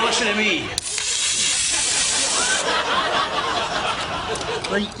 Now you listen to me.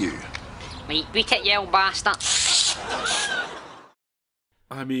 Right, you. Right, beat it, you old bastard.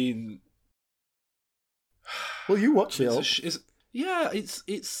 I mean... Well, you watch it.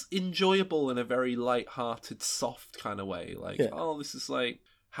 It's enjoyable in a very light-hearted, soft kind of way. Like, this is like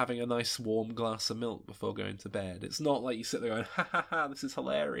having a nice warm glass of milk before going to bed. It's not like you sit there going, ha ha ha, this is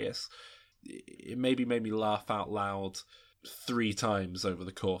hilarious. It maybe made me laugh out loud 3 times over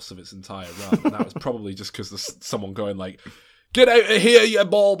the course of its entire run. And that was probably just because there's someone going like, get out of here, you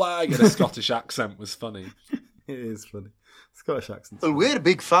ball bag! In a Scottish accent was funny. It is funny. Scottish accent. Well, we're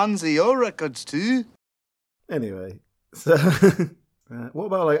big fans of your records too. Anyway, so what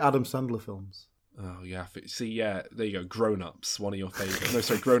about like Adam Sandler films? Oh yeah, see, yeah, there you go. Grown Ups, one of your favourites. No,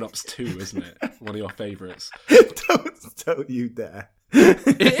 sorry, Grown Ups 2, isn't it? One of your favourites. Don't you dare!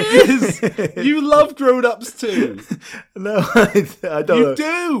 It is. You love Grown Ups 2. No, I don't. You know.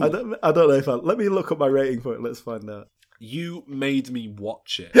 do. I don't know if let me look up my rating for it. Let's find out. You made me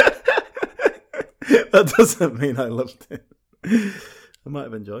watch it. That doesn't mean I loved it. I might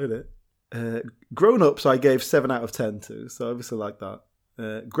have enjoyed it. Grown Ups I gave 7 out of 10 to, so I obviously like that.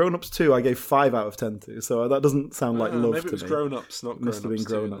 Grown Ups 2 I gave 5 out of 10 to, so that doesn't sound like love maybe to me. Maybe it was Grown Ups, not Grown Ups. Must have been 2,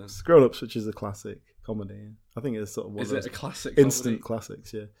 Grown then. Ups. Grown Ups, which is a classic comedy. I think it's sort of one Is of it those a classic instant comedy?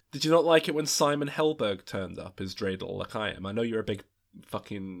 classics, yeah. Did you not like it when Simon Helberg turned up as Dreidel L'Chaim? I know you're a big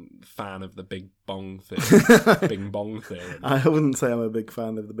fucking fan of the Big Bong Theorem. Bing Bong Theorem. I wouldn't say I'm a big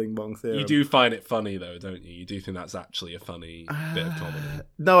fan of the Bing Bong Theorem. You do find it funny, though, don't you? You do think that's actually a funny bit of comedy.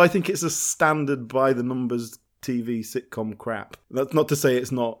 No, I think it's a standard by the numbers TV sitcom crap. That's not to say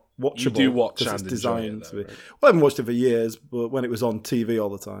it's not watchable. You do watch 'cause and it's enjoy designed it, to though, be. right? Well, I haven't watched it for years, but when it was on TV all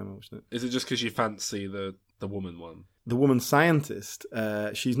the time, I watched it. Is it just because you fancy the woman one? The woman scientist,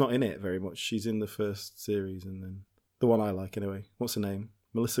 she's not in it very much. She's in the first series, and then the one I like anyway. What's her name?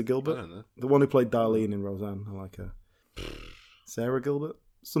 Melissa Gilbert? I don't know. The one who played Darlene in Roseanne. I like her. Sarah Gilbert?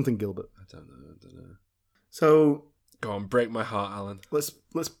 Something Gilbert. I don't know. So go on, break my heart, Alan. Let's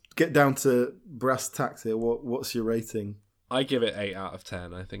get down to brass tacks here. What's your rating? I give it 8 out of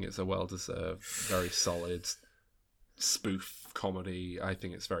 10. I think it's a well-deserved, very solid spoof comedy. I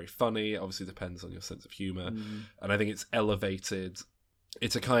think it's very funny. It obviously depends on your sense of humour. And I think it's elevated.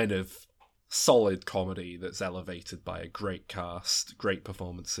 It's a kind of solid comedy that's elevated by a great cast, great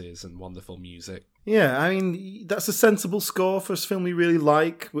performances, and wonderful music. Yeah, I mean, that's a sensible score for a film we really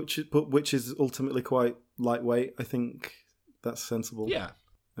like, which is ultimately quite lightweight. I think that's sensible. Yeah.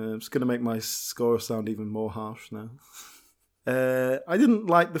 It's going to make my score sound even more harsh now. I didn't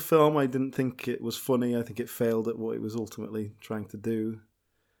like the film. I didn't think it was funny. I think it failed at what it was ultimately trying to do.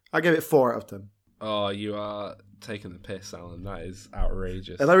 I gave it 4 out of 10. Oh, you are taking the piss, Alan. That is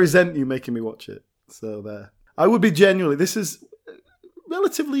outrageous. And I resent you making me watch it. So there. I would be genuinely... This is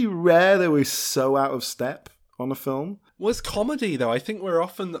relatively rare that we're so out of step on a film. Well, it's comedy, though. I think our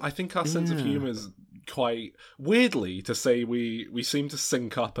sense of humour is quite... Weirdly, to say we seem to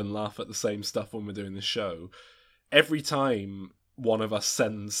sync up and laugh at the same stuff when we're doing the show. Every time one of us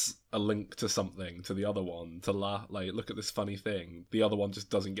sends a link to something to the other one to laugh, like, look at this funny thing, the other one just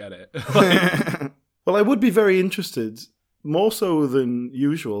doesn't get it. Well, I would be very interested, more so than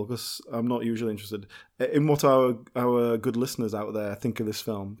usual, because I'm not usually interested, in what our good listeners out there think of this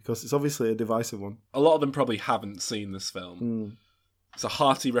film, because it's obviously a divisive one. A lot of them probably haven't seen this film. It's a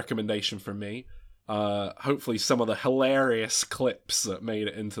hearty recommendation from me. Hopefully some of the hilarious clips that made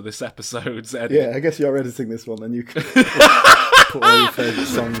it into this episode's edit. Yeah, I guess you're editing this one, and you can put all your favourite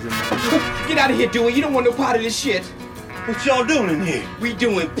songs in there. Get out of here, Dewey. You don't want no part of this shit. What y'all doing in here? We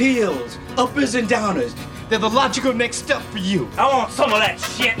doing pills, uppers and downers. They're the logical next step for you. I want some of that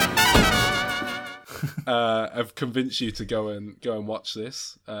shit. I've convinced you to go and watch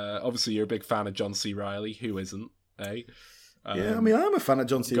this. Obviously, you're a big fan of John C. Reilly. Who isn't? Eh? Yeah, I mean, I'm a fan of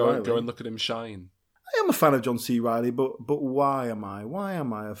John C. Reilly. Go and look at him shine. I am a fan of John C. Reilly, but why am I? Why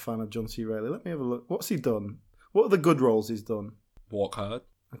am I a fan of John C. Reilly? Let me have a look. What's he done? What are the good roles he's done? Walk Hard.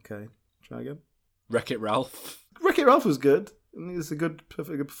 Okay, try again. Wreck-It Ralph. Wreck-It Ralph was good. I think it's a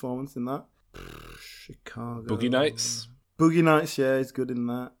perfectly good performance in that. Chicago. Boogie Nights. Boogie Nights, yeah, he's good in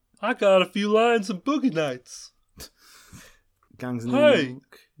that. I got a few lines in Boogie Nights. Gangs of New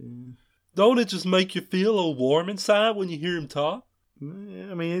York. Yeah. Don't it just make you feel all warm inside when you hear him talk?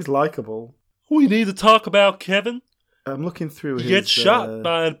 Yeah, I mean, he's likeable. We need to talk about Kevin. I'm looking through his... He gets shot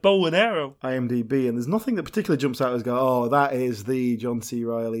by a bow and arrow. IMDb, and there's nothing that particularly jumps out as go, oh, that is the John C.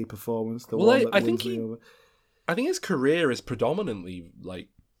 Reilly performance. I think his career is predominantly like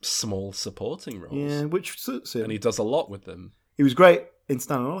small supporting roles. Yeah, which suits him. And he does a lot with them. He was great in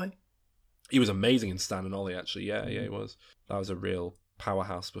Stan and Ollie. He was amazing in Stan and Ollie, actually. Yeah, he was. That was a real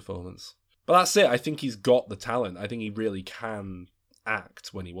powerhouse performance. But that's it. I think he's got the talent. I think he really can act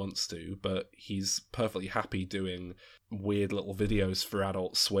when he wants to, but he's perfectly happy doing weird little videos for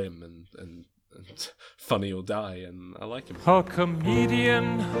Adult Swim and Funny or Die, and I like him. A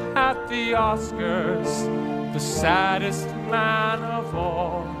comedian at the Oscars, the saddest man of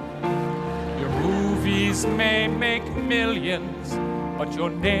all. Your movies may make millions, but your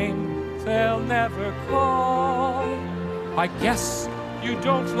name they'll never call. I guess you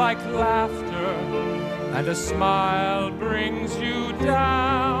don't like laughter, and a smile brings you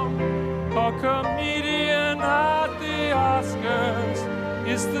down. A comedian at the Oscars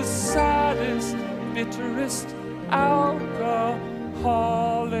is the saddest, bitterest, alcoholic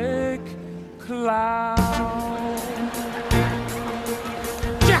clown.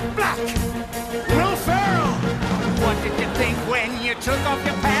 Jack Black! Will Ferrell! What did you think when you took off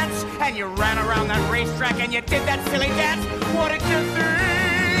your pants and you ran around that racetrack and you did that silly dance? What did you think?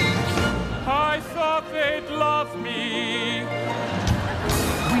 I thought they'd love me.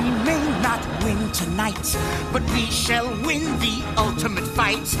 We may not win tonight, but we shall win the ultimate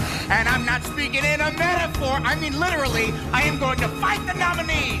fight. And I'm not speaking in a metaphor, I mean literally. I am going to fight the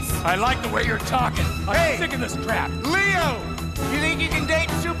nominees. I like the way you're talking. I'm sick of this crap. Leo, you think you can date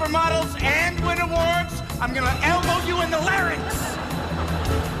supermodels and win awards? I'm gonna elbow you in the larynx.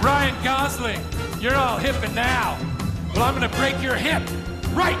 Ryan Gosling, you're all hip and now. Well, I'm gonna break your hip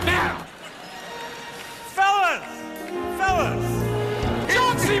right now. Fellas!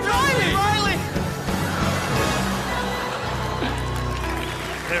 John C. Reilly!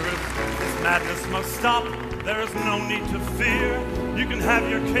 This madness must stop. There is no need to fear. You can have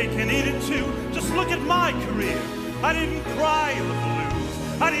your cake and eat it too. Just look at my career. I didn't cry in the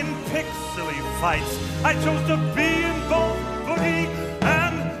blues. I didn't pick silly fights. I chose to be in both Boogie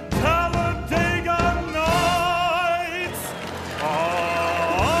and Talladega Nights.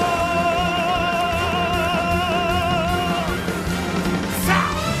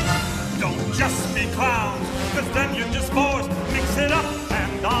 Don't just be clowns, cause then you're just bored. Mix it up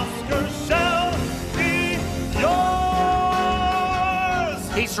and Oscars shall be yours.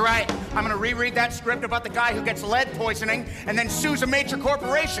 He's right. I'm gonna reread that script about the guy who gets lead poisoning and then sues a major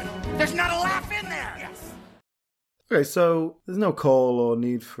corporation. There's not a laugh in there. Yes. Okay, so there's no call or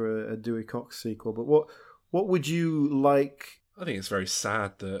need for a Dewey Cox sequel, but what would you like? I think it's very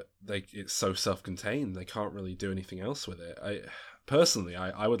sad that it's so self-contained. They can't really do anything else with it. Personally,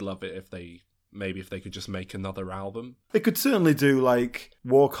 I would love it if they could just make another album. They could certainly do like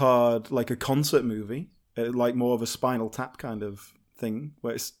Walk Hard, like a concert movie, like more of a Spinal Tap kind of thing,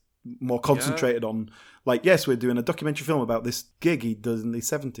 where it's more concentrated on, like, yes, we're doing a documentary film about this gig he does in the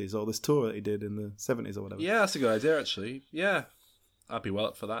 70s or this tour that he did in the 70s or whatever. Yeah, that's a good idea, actually. Yeah. I'd be well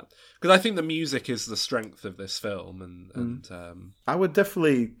up for that. Because I think the music is the strength of this film. And I would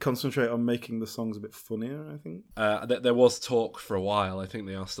definitely concentrate on making the songs a bit funnier, I think. There was talk for a while, I think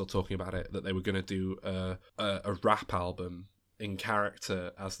they are still talking about it, that they were going to do a rap album in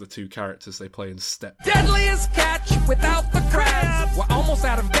character as the two characters they play in Step. Deadliest catch without the crabs. We're almost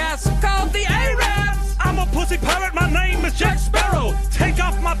out of gas, called the Arabs. I'm a pussy pirate, my name is Jack Sparrow. Take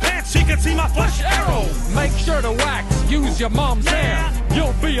off my pants, she can see my flesh arrow. Make sure to wax, use your mom's hair.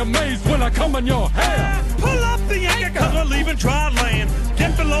 You'll be amazed when I come in your hair. Pull up the anchor, cause we're leaving dry land.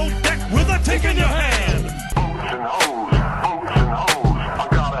 Get below deck with a tick in your hand. Boats and hoes, boats and hoes. I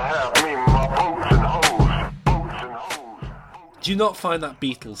gotta have me my boats and hoes, boats and hoes. Do you not find that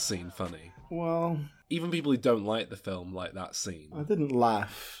Beatles scene funny? Well, even people who don't like the film like that scene. I didn't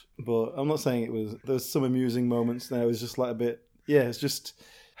laugh, but I'm not saying it was. There's some amusing moments there. It was just like a bit. Yeah, it's just.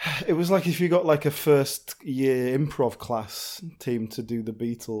 It was like if you got like a first year improv class team to do the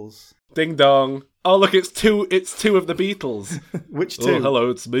Beatles. Ding dong! Oh look, it's two of the Beatles. Which two? Oh, hello,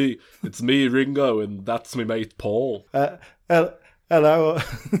 it's me, Ringo, and that's my mate Paul. Hello. Hello.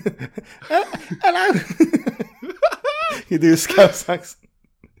 You do a Scouse accent.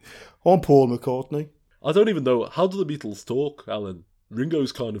 I'm Paul McCartney. I don't even know, how do the Beatles talk, Alan?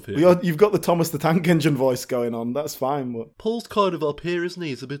 Ringo's kind of here. You've got the Thomas the Tank Engine voice going on, that's fine. But... Paul's kind of up here, isn't he?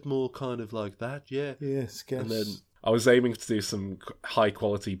 He's a bit more kind of like that, yeah. Yes, guess. And then I was aiming to do some high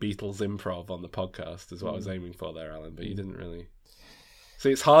quality Beatles improv on the podcast, is what I was aiming for there, Alan, but you didn't really.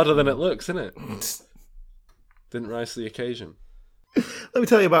 See, it's harder than it looks, isn't it? Didn't rise to the occasion. Let me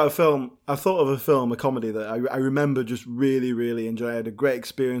tell you about a film. I thought of a film, a comedy that I remember just really, really enjoying. I had a great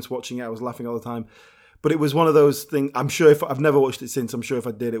experience watching it. I was laughing all the time. But it was one of those things, I'm sure I've never watched it since. I'm sure if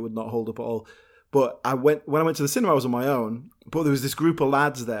I did, it would not hold up at all. But when I went to the cinema, I was on my own. But there was this group of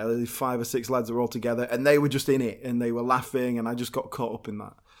lads there, 5 or 6 lads that were all together, and they were just in it, and they were laughing, and I just got caught up in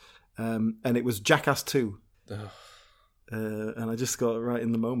that. And it was Jackass 2. And I just got right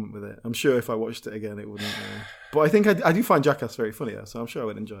in the moment with it. I'm sure if I watched it again, it wouldn't. But I think I do find Jackass very funny, so I'm sure I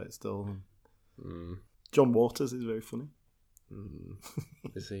would enjoy it still. John Waters is very funny.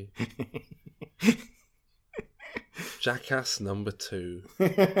 Is he? Jackass number 2.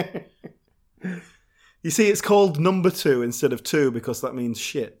 You see, it's called number 2 instead of 2 because that means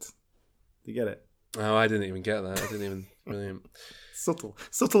shit. Do you get it? Oh, I didn't even get that. I didn't even. Brilliant.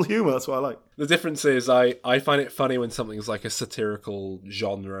 Subtle humour, that's what I like. The difference is I find it funny when something's like a satirical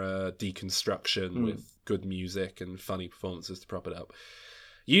genre deconstruction with good music and funny performances to prop it up.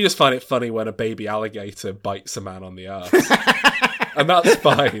 You just find it funny when a baby alligator bites a man on the arse. And that's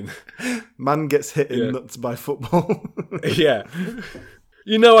fine. Man gets hit in nuts by football. Yeah.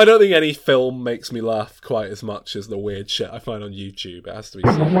 You know, I don't think any film makes me laugh quite as much as the weird shit I find on YouTube. It has to be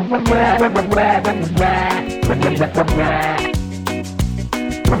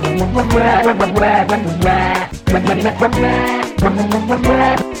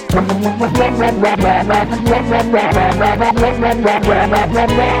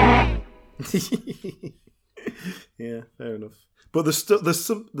Yeah, fair enough. But the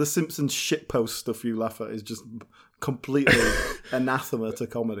Simpsons shitpost stuff you laugh at is just completely anathema to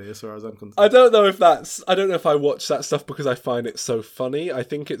comedy, as far as I'm concerned. I don't know if I watch that stuff because I find it so funny. I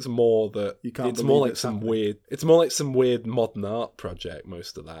think it's more that it's more like some weird modern art project.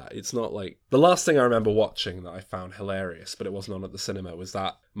 Most of that, it's not like the last thing I remember watching that I found hilarious, but it wasn't on at the cinema, was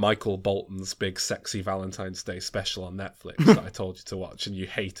that Michael Bolton's big sexy Valentine's Day special on Netflix that I told you to watch, and you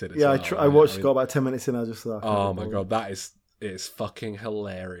hated it. Yeah, I watched. Got about 10 minutes in. I just thought, oh my god, it's fucking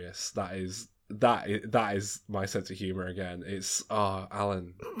hilarious. That is my sense of humor again. It's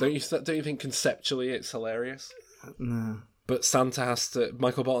Alan, don't you think conceptually it's hilarious? No. But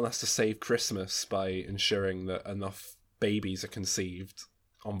Michael Bolton has to save Christmas by ensuring that enough babies are conceived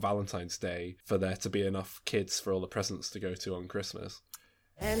on Valentine's Day for there to be enough kids for all the presents to go to on Christmas.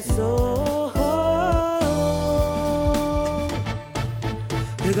 And so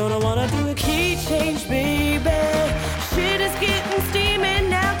you're gonna wanna do a key change, baby. Shit is getting steamy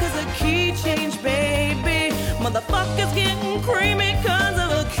now cause of key change, baby. Motherfuckers getting creamy cause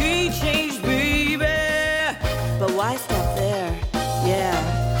of a key change, baby. But why stop there? Yeah.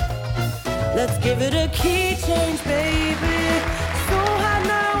 Let's give it a key change, baby. So hot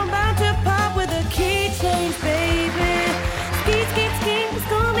now I'm about to pop with a key change, baby. Skeet, skeet, skeet, what's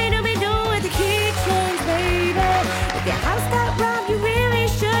going to be doing with the key change, baby? If your house got robbed, you really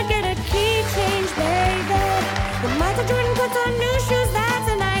should get a key change, baby. When Michael Jordan puts on new shoes, that's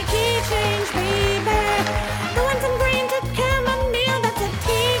a Nike change, baby. The ones in green to chamomile, that's a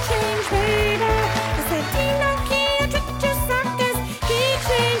key change, baby. I said, T-Nike, I tricked your suckers, key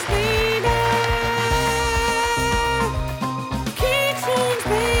change, baby. Key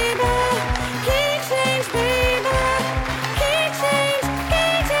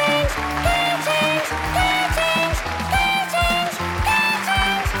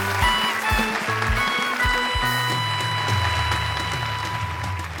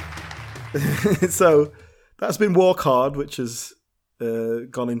So that's been Walk Hard, which has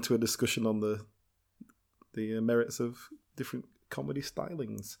gone into a discussion on the merits of different comedy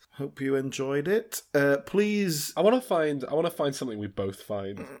stylings. Hope you enjoyed it. Please, I want to find something we both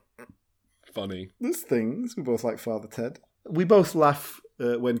find funny. There's things we both like. Father Ted. We both laugh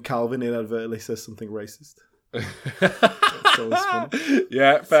when Calvin inadvertently says something racist. That's always funny.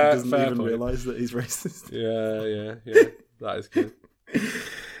 Yeah, fair. He doesn't even point. realise that he's racist. Yeah. That is good.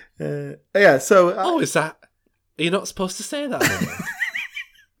 Yeah. So, is that? Are you not supposed to say that anymore?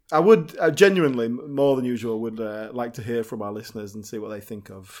 I would genuinely, more than usual, would like to hear from our listeners and see what they think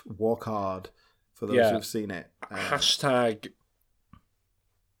of Walk Hard for those who've seen it. Hashtag.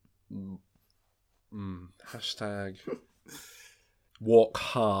 Hashtag. Walk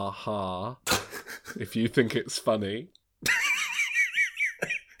ha if you think it's funny.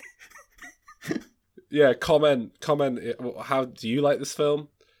 Yeah, comment. How do you like this film?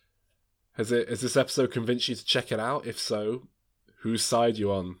 Has this episode convinced you to check it out? If so, whose side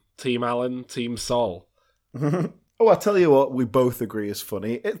you on? Team Alan, Team Sol? Oh, I'll tell you what, we both agree is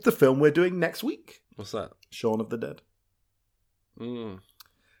funny. It's the film we're doing next week. What's that? Shaun of the Dead.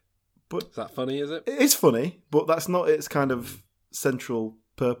 But is that funny, is it? It's funny, but that's not its kind of central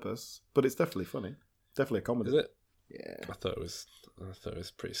purpose. But it's definitely funny. Definitely a comedy. Is it? Yeah. I thought it was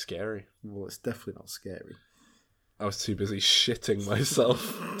pretty scary. Well, it's definitely not scary. I was too busy shitting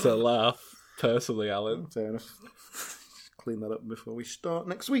myself to laugh, personally, Alan. Fair enough. Clean that up before we start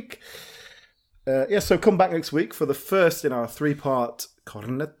next week. So come back next week for the first in our 3-part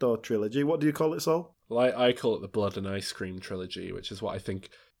Cornetto trilogy. What do you call it, Sol? Well, I call it the Blood and Ice Cream trilogy, which is what I think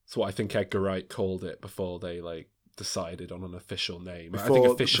Edgar Wright called it before they decided on an official name. I think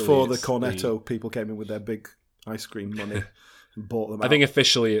officially before the Cornetto people came in with their big ice cream money and bought them out. I think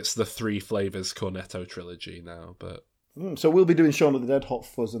officially it's the 3 flavors Cornetto trilogy now, but so we'll be doing Shaun of the Dead, Hot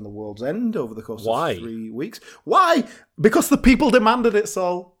Fuzz and The World's End over the course of 3 weeks. Why? Because the people demanded it,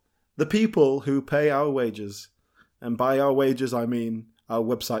 Sol. The people who pay our wages. And by our wages, I mean our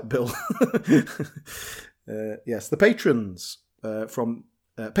website bill. Yes, the patrons from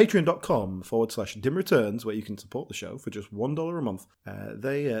patreon.com/Dim Returns, where you can support the show for just $1 a month.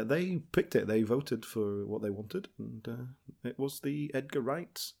 They picked it. They voted for what they wanted, and it was the Edgar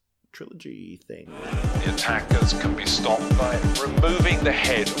Wright trilogy thing. The attackers can be stopped by removing the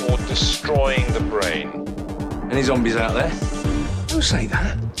head or destroying the brain. Any zombies out there? Don't say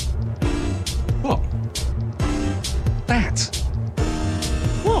that. What? That.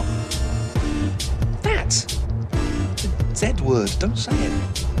 What? That. The Z word. Don't say it.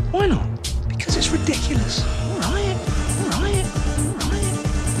 Why not? Because it's ridiculous. All right.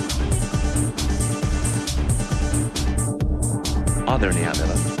 Are there any out there,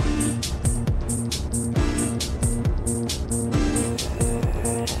 though?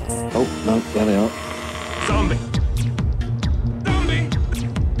 Oh, no, there they are. Zombie.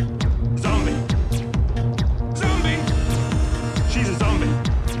 She's a zombie.